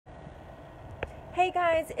Hey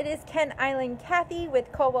guys, it is Kent Island Kathy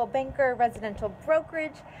with Coldwell Banker Residential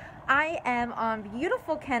Brokerage. I am on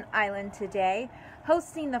beautiful Kent Island today,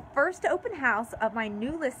 hosting the first open house of my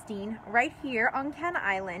new listing right here on Kent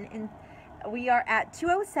Island. And we are at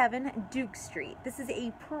 207 Duke Street. This is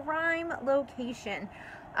a prime location.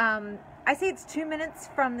 I say it's 2 minutes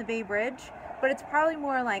from the Bay Bridge, but it's probably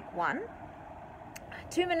more like 1.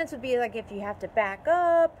 2 minutes would be like if you have to back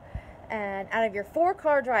up and out of your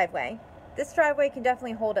 4-car driveway. This driveway can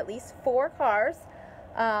definitely hold at least 4 cars.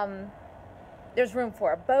 There's room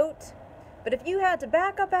for a boat. But if you had to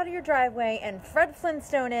back up out of your driveway and Fred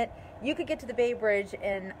Flintstone it, you could get to the Bay Bridge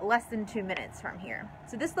in less than 2 minutes from here.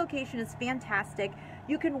 So this location is fantastic.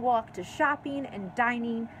 You can walk to shopping and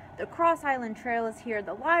dining. The Cross Island Trail is here.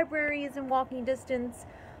 The library is in walking distance.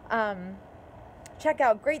 Check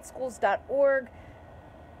out greatschools.org.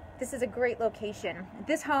 This is a great location.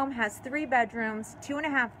 This home has 3 bedrooms,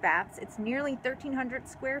 2.5 baths. It's nearly 1,300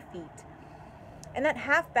 square feet. And that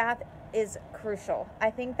half bath is crucial.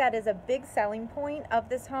 I think that is a big selling point of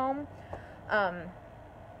this home.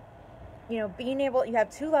 Being able, you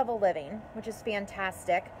have 2-level living, which is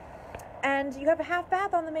fantastic. And you have a half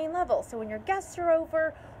bath on the main level. So when your guests are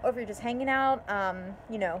over, or if you're just hanging out,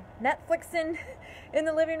 Netflixing in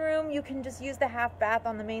the living room, you can just use the half bath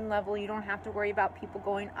on the main level. You don't have to worry about people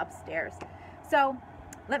going upstairs. So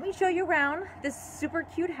let me show you around this super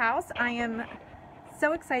cute house. I am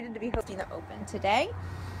so excited to be hosting the open today.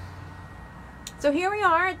 So here we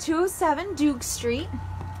are at 207 Duke Street.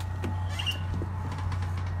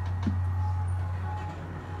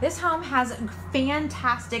 This home has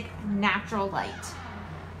fantastic natural light.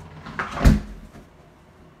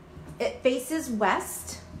 It faces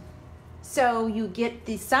west, so you get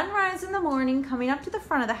the sunrise in the morning coming up to the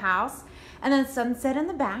front of the house, and then sunset in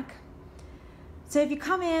the back. So if you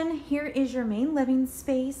come in, here is your main living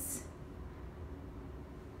space.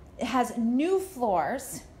 It has new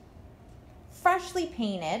floors, freshly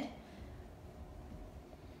painted.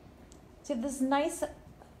 So you have this nice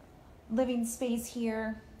living space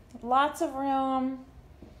here. Lots of room.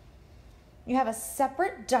 You have a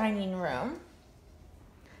separate dining room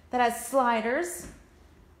that has sliders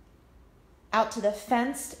out to the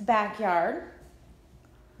fenced backyard.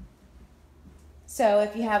 So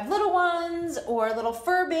if you have little ones or little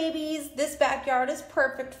fur babies, this backyard is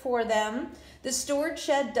perfect for them. The storage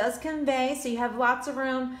shed does convey, so you have lots of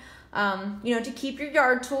room, to keep your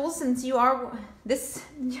yard tools, since this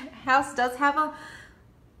house does have a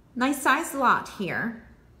nice sized lot here.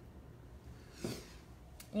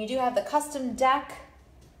 You do have the custom deck,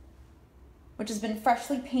 which has been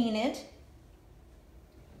freshly painted.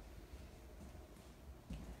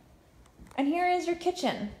 And here is your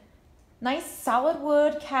kitchen. Nice solid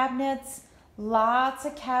wood cabinets, lots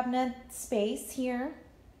of cabinet space here.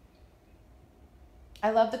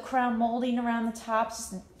 I love the crown molding around the top,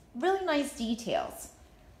 just really nice details.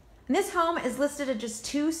 And this home is listed at just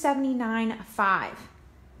 $279,500.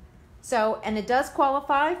 So, and it does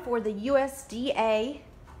qualify for the USDA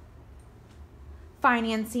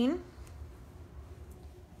financing,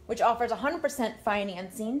 which offers 100%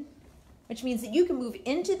 financing, which means that you can move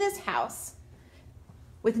into this house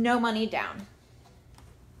with no money down.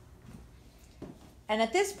 And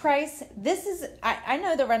at this price, I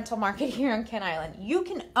know the rental market here on Kent Island. You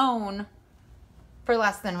can own for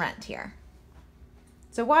less than rent here.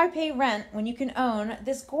 So why pay rent when you can own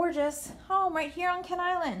this gorgeous home right here on Kent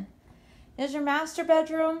Island? There's your master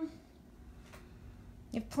bedroom.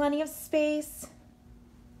 You have plenty of space.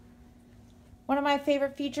 One of my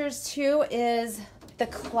favorite features too is the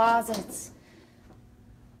closets.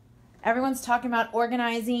 Everyone's talking about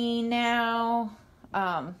organizing now.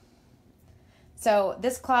 So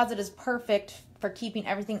this closet is perfect for keeping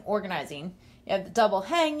everything organizing. You have the double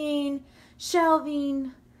hanging,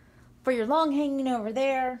 shelving for your long hanging over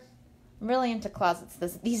there. I'm really into closets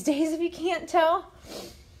these days, if you can't tell.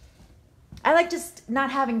 I like just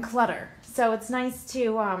not having clutter, so it's nice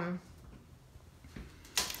to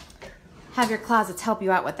have your closets help you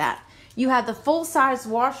out with that. You have the full-size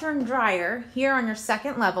washer and dryer here on your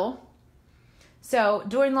second level. So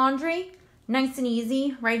doing laundry, nice and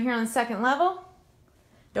easy right here on the second level.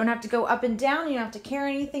 Don't have to go up and down. You don't have to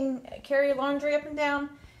carry your laundry up and down.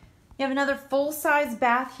 You have another full-size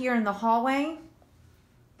bath here in the hallway.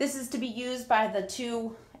 This is to be used by the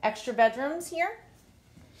 2 extra bedrooms here.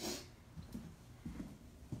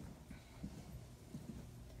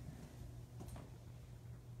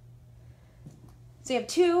 So you have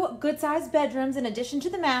 2 good-sized bedrooms in addition to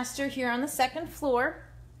the master here on the second floor.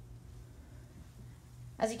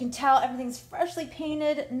 As you can tell, everything's freshly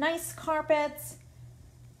painted, nice carpets.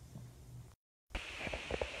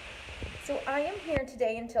 So I am here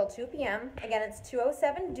today until 2 p.m. Again, it's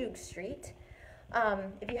 207 Duke Street.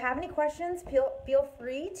 If you have any questions, feel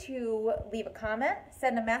free to leave a comment,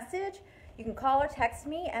 send a message. You can call or text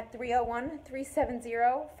me at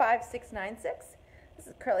 301-370-5696. This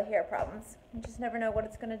is curly hair problems. You just never know what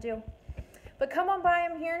it's going to do. But come on by.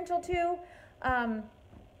 I'm here until 2.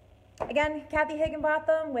 Again, Kathy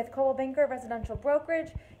Higginbotham with Coldwell Banker Residential Brokerage.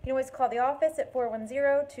 You can always call the office at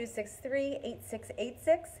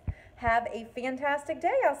 410-263-8686. Have a fantastic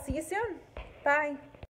day. I'll see you soon. Bye.